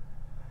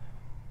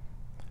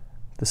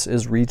 This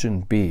is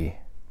Region B.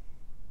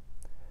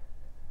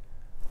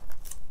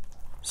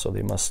 So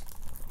they must,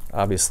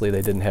 obviously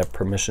they didn't have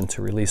permission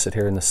to release it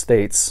here in the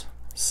States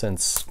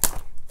since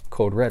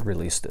Code Red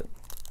released it.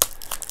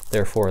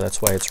 Therefore, that's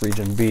why it's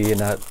Region B and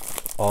not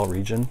all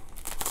region.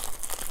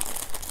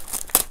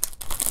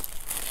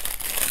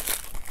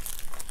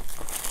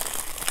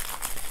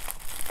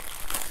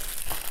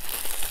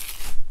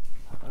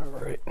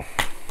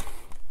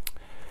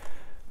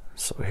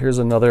 So here's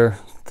another,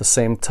 the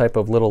same type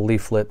of little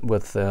leaflet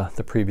with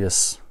the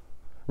previous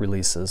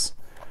releases.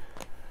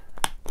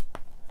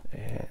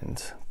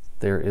 And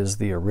there is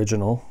the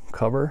original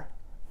cover.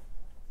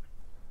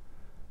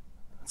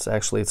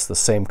 It's the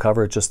same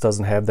cover, it just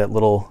doesn't have that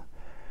little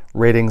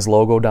ratings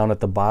logo down at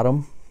the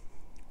bottom.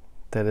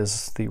 That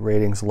is the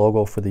ratings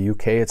logo for the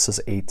UK. It says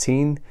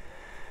 18.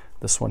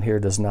 This one here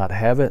does not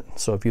have it.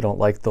 So if you don't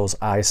like those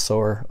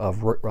eyesore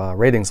of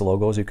ratings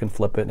logos, you can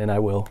flip it, and I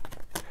will.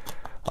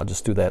 I'll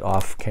just do that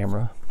off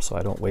camera so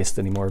I don't waste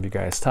any more of you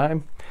guys'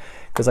 time,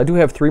 because I do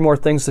have 3 more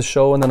things to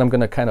show, and then I'm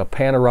going to kind of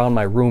pan around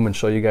my room and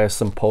show you guys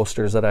some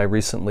posters that I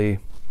recently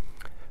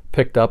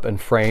picked up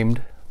and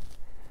framed.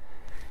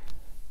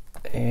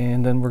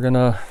 And then we're going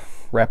to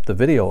wrap the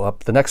video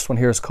up. The next one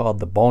here is called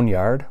The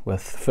Boneyard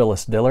with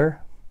Phyllis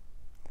Diller.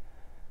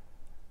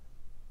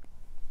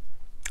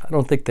 I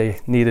don't think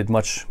they needed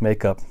much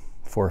makeup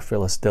for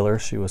Phyllis Diller.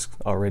 She was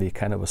already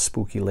kind of a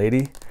spooky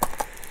lady.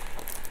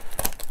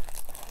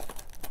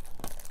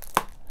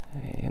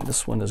 And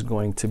this one is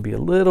going to be a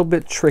little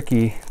bit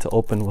tricky to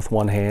open with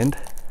one hand.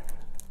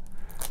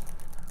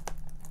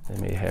 I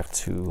may have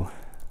to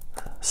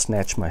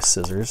snatch my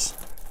scissors.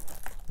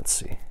 Let's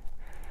see.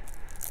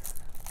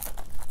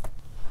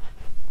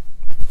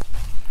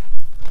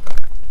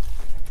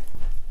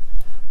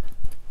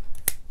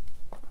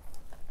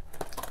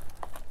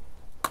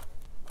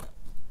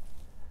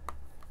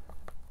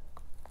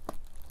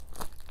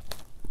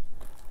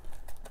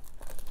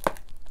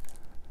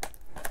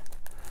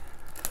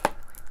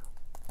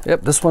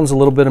 Yep, this one's a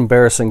little bit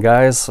embarrassing,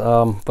 guys,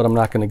 but I'm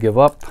not going to give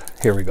up.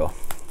 Here we go.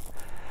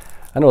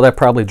 I know that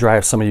probably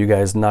drives some of you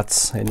guys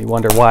nuts, and you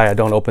wonder why I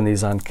don't open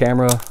these on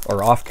camera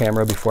or off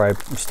camera before I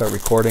start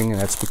recording,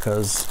 and that's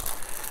because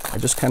I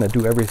just kind of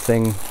do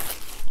everything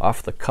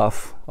off the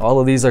cuff. All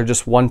of these are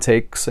just one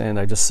takes, and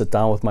I just sit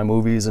down with my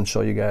movies and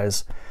show you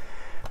guys.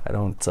 I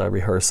don't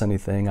rehearse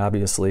anything,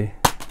 obviously.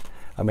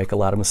 I make a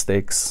lot of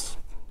mistakes,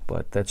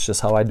 but that's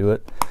just how I do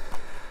it.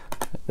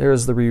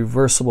 There's the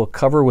reversible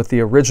cover with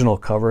the original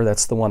cover.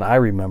 That's the one I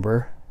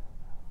remember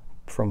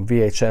from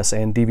VHS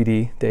and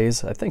DVD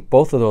days. I think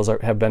both of those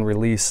have been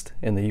released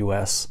in the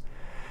US.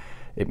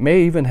 It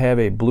may even have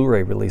a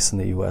Blu-ray release in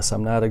the US.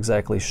 I'm not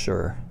exactly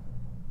sure.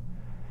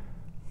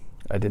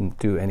 I didn't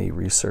do any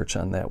research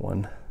on that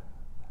one.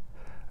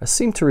 I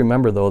seem to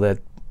remember, though, that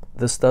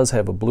this does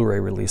have a Blu-ray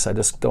release. I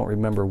just don't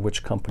remember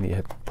which company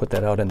had put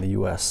that out in the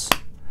US.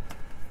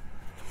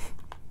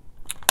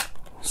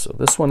 So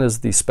this one is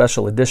the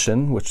special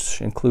edition,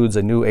 which includes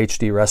a new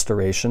HD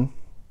restoration.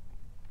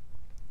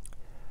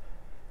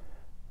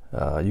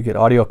 You get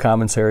audio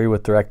commentary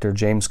with director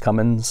James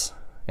Cummins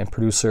and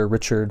producer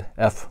Richard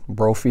F.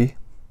 Brophy.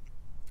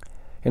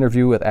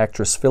 Interview with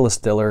actress Phyllis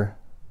Diller,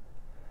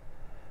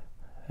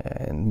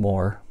 and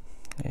more.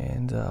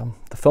 And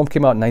the film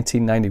came out in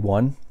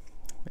 1991,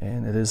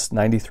 and it is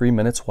 93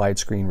 minutes,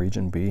 widescreen,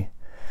 Region B.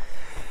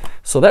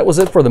 So that was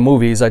it for the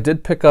movies. I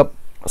did pick up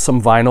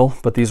some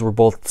vinyl, but these were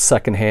both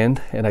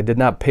secondhand, and I did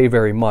not pay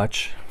very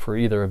much for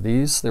either of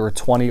these. There were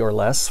 20 or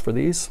less for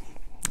these.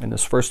 And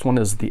this first one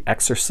is The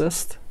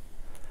Exorcist,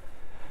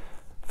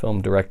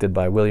 film directed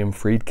by William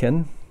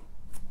Friedkin.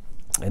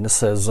 And this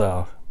says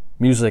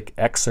music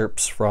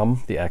excerpts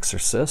from The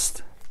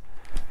Exorcist.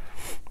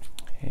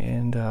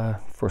 And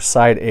for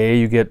side A,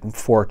 you get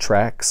 4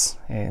 tracks,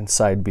 and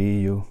side B,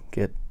 you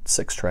get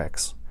 6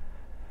 tracks.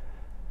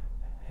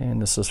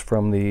 And this is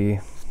from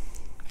the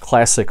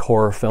classic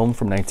horror film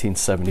from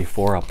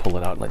 1974. I'll pull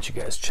it out and let you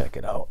guys check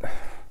it out.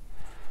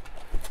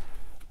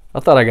 I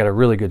thought I got a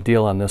really good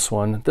deal on this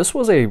one. This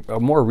was a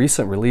more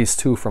recent release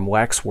too, from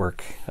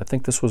Waxwork. I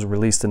think this was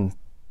released in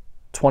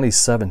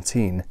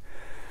 2017.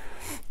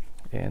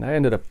 And I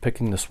ended up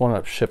picking this one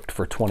up, shipped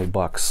for 20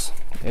 bucks.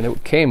 And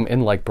it came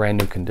in like brand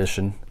new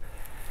condition.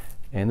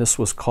 And this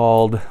was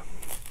called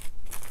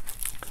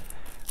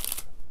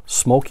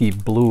Smoky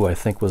Blue, I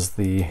think was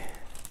the...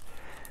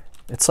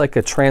 It's like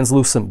a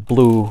translucent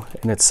blue,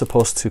 and it's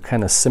supposed to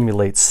kind of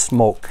simulate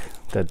smoke.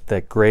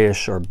 That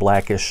grayish or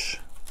blackish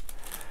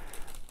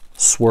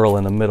swirl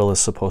in the middle is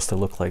supposed to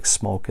look like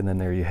smoke, and then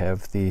there you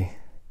have the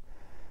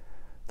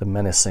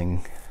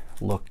menacing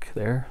look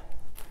there.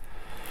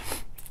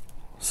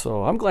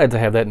 So I'm glad to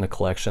have that in the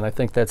collection. I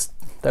think that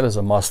is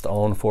a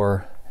must-own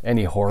for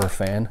any horror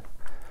fan.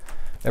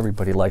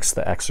 Everybody likes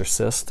The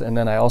Exorcist. And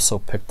then I also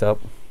picked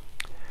up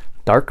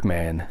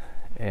Darkman,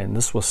 and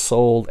this was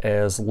sold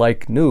as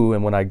like new,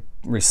 and when I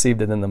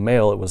received it in the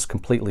mail it was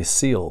completely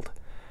sealed.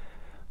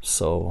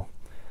 So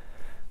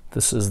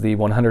this is the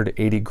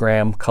 180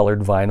 gram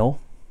colored vinyl.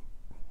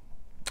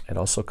 It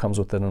also comes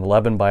with an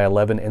 11 by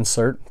 11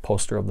 insert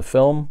poster of the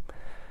film,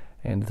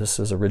 and this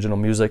is original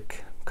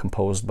music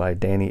composed by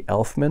Danny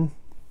Elfman.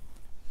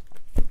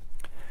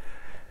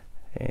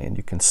 And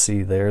you can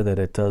see there that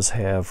it does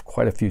have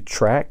quite a few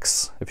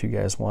tracks if you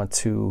guys want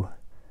to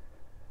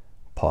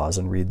pause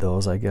and read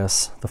those, I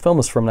guess. The film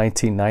is from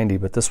 1990,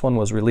 but this one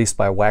was released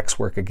by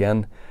Waxwork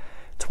again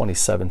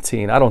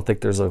 2017. I don't think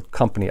there's a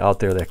company out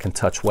there that can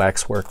touch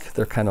Waxwork.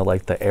 They're kind of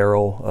like the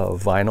Arrow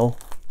of vinyl.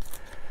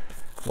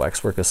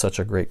 Waxwork is such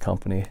a great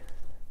company.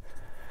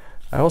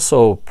 I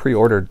also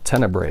pre-ordered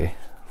Tenebrae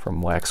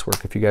from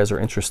Waxwork. If you guys are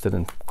interested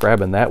in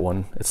grabbing that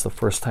one, it's the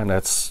first time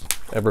that's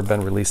ever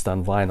been released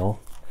on vinyl.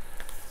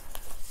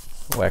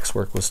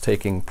 Waxwork was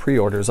taking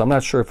pre-orders. I'm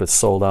not sure if it's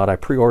sold out. I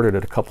pre-ordered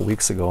it a couple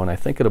weeks ago, and I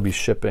think it'll be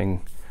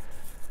shipping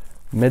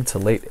mid to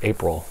late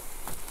April.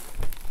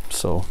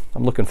 So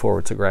I'm looking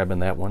forward to grabbing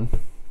that one.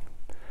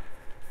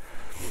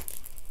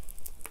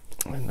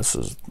 And this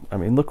is, I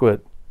mean, look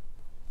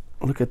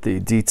at the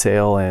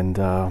detail and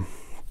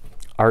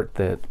art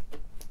that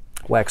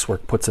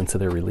Waxwork puts into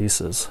their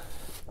releases.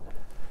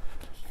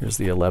 Here's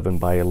the 11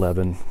 by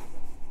 11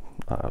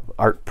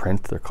 art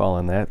print, they're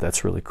calling that.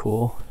 That's really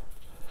cool.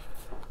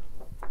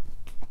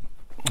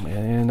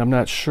 And I'm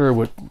not sure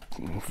what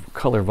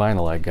color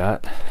vinyl I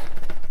got.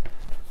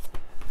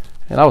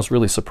 And I was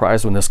really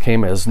surprised when this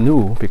came as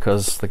new,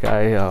 because the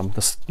guy,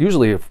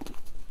 usually if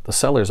the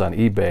sellers on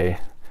eBay,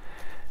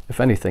 if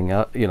anything,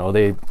 you know,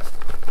 they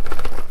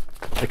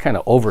kind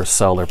of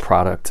oversell their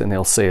product, and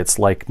they'll say it's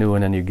like new,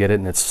 and then you get it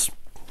and it's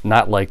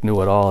not like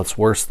new at all. It's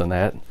worse than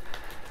that.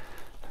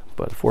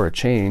 But for a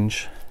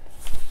change,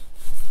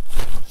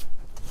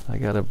 I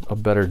got a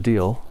better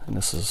deal, and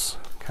this is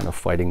kind of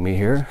fighting me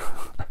here.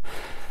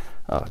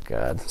 Oh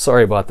God,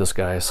 sorry about this,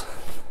 guys.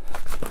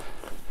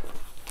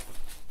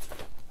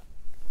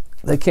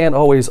 They can't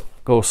always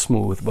go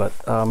smooth, but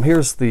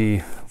here's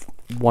the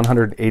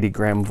 180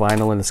 gram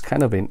vinyl, and it's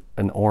kind of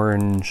an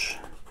orange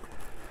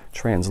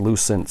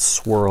translucent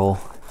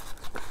swirl.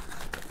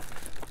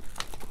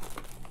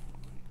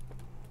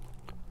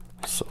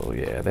 So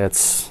yeah,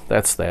 that's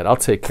that. I'll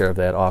take care of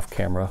that off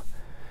camera.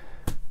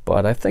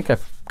 But I think I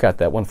got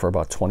that one for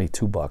about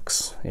 22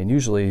 bucks. And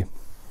usually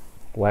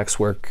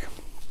Waxwork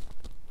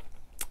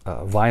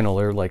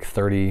vinyl are like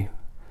 30,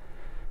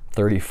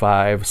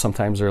 35.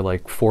 Sometimes they're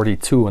like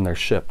 42 when they're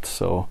shipped.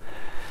 So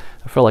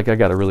I feel like I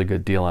got a really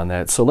good deal on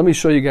that. So let me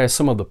show you guys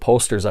some of the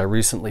posters I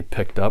recently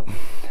picked up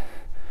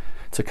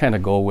to kind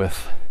of go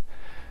with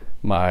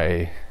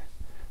my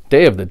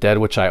Day of the Dead,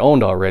 which I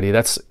owned already.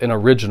 That's an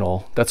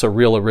original. That's a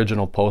real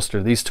original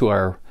poster. These two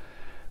are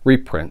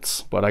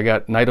reprints, but I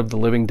got Night of the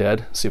Living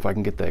Dead. See if I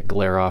can get that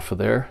glare off of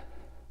there.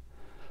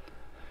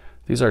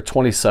 These are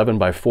 27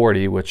 by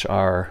 40, which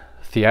are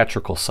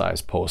theatrical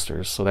size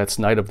posters. So that's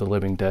Night of the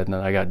Living Dead. And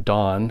then I got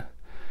Dawn.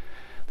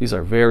 These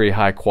are very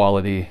high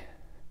quality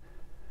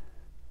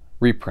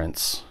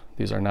reprints.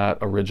 These are not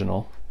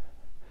original,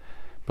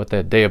 but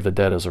that Day of the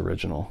Dead is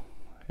original,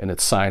 and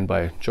it's signed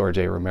by George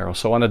A. Romero.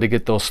 So I wanted to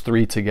get those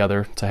three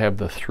together to have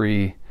the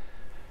three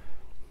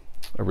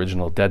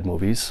original Dead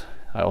movies.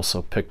 I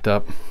also picked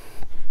up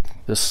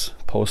this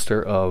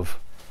poster of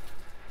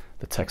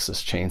the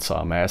Texas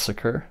Chainsaw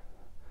Massacre.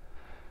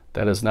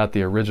 That is not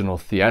the original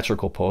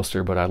theatrical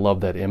poster, but I love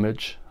that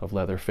image of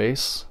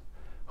Leatherface.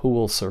 Who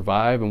will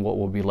survive and what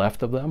will be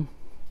left of them?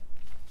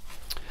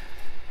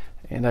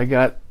 And I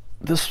got,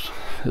 this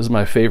is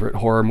my favorite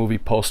horror movie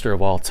poster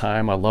of all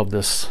time. I love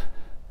this,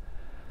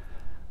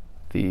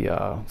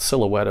 the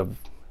silhouette of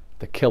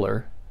the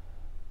killer.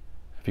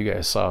 If you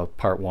guys saw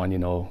part one, you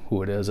know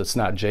who it is. It's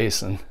not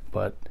Jason,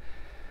 but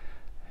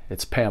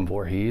it's Pam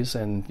Voorhees,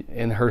 and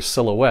in her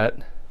silhouette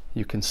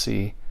you can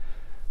see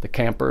the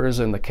campers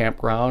and the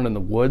campground and the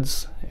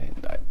woods.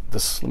 And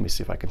let me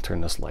see if I can turn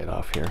this light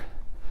off here.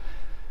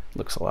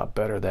 Looks a lot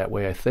better that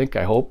way, I think,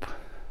 I hope.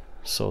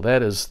 So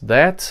that is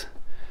that.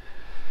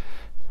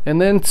 And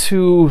then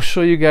to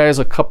show you guys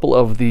a couple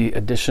of the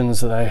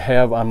additions that I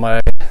have on my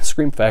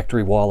Scream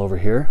Factory wall over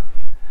here.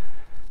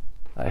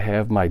 I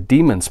have my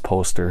Demons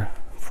poster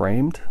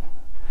framed.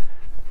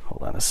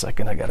 Hold on a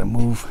second, I gotta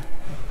move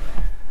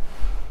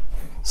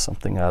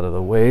something out of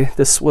the way.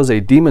 This was a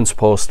Demons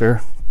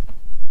poster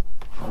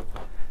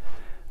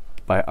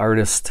by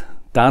artist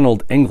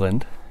Donald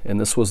England, and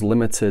this was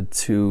limited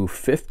to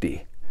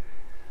 50,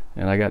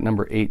 and I got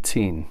number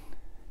 18.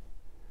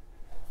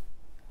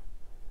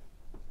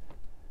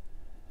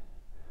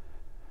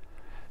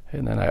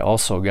 And then I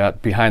also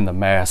got Behind the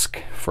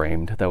Mask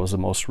framed. That was the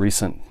most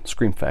recent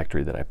Scream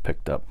Factory that I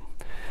picked up.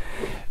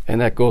 And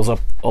that goes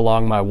up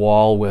along my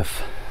wall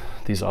with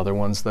these other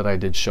ones that I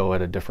did show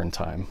at a different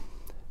time.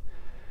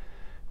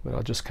 But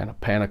I'll just kind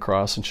of pan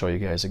across and show you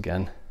guys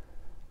again.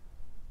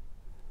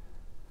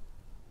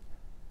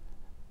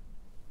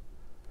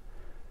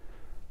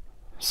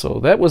 So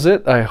that was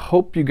it. I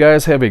hope you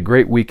guys have a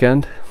great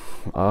weekend.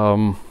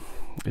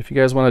 If you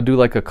guys want to do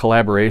like a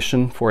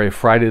collaboration for a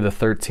Friday the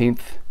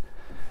 13th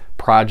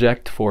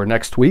project for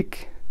next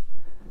week,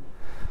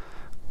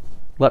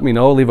 let me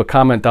know. Leave a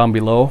comment down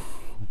below.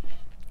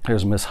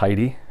 Here's Miss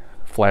Heidi.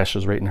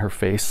 Flashes right in her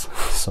face.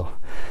 So,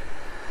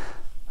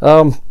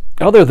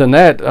 other than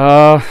that,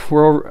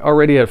 we're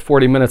already at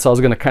 40 minutes. I was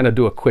going to kind of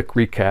do a quick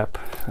recap.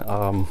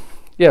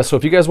 Yeah, so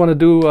if you guys want to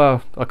do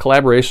a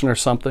collaboration or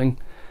something,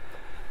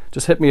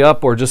 just hit me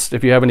up, or just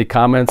if you have any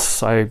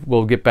comments, I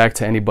will get back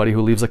to anybody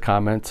who leaves a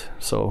comment.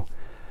 So,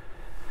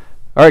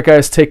 all right,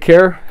 guys, take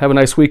care. Have a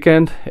nice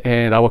weekend,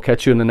 and I will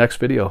catch you in the next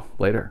video.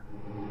 Later.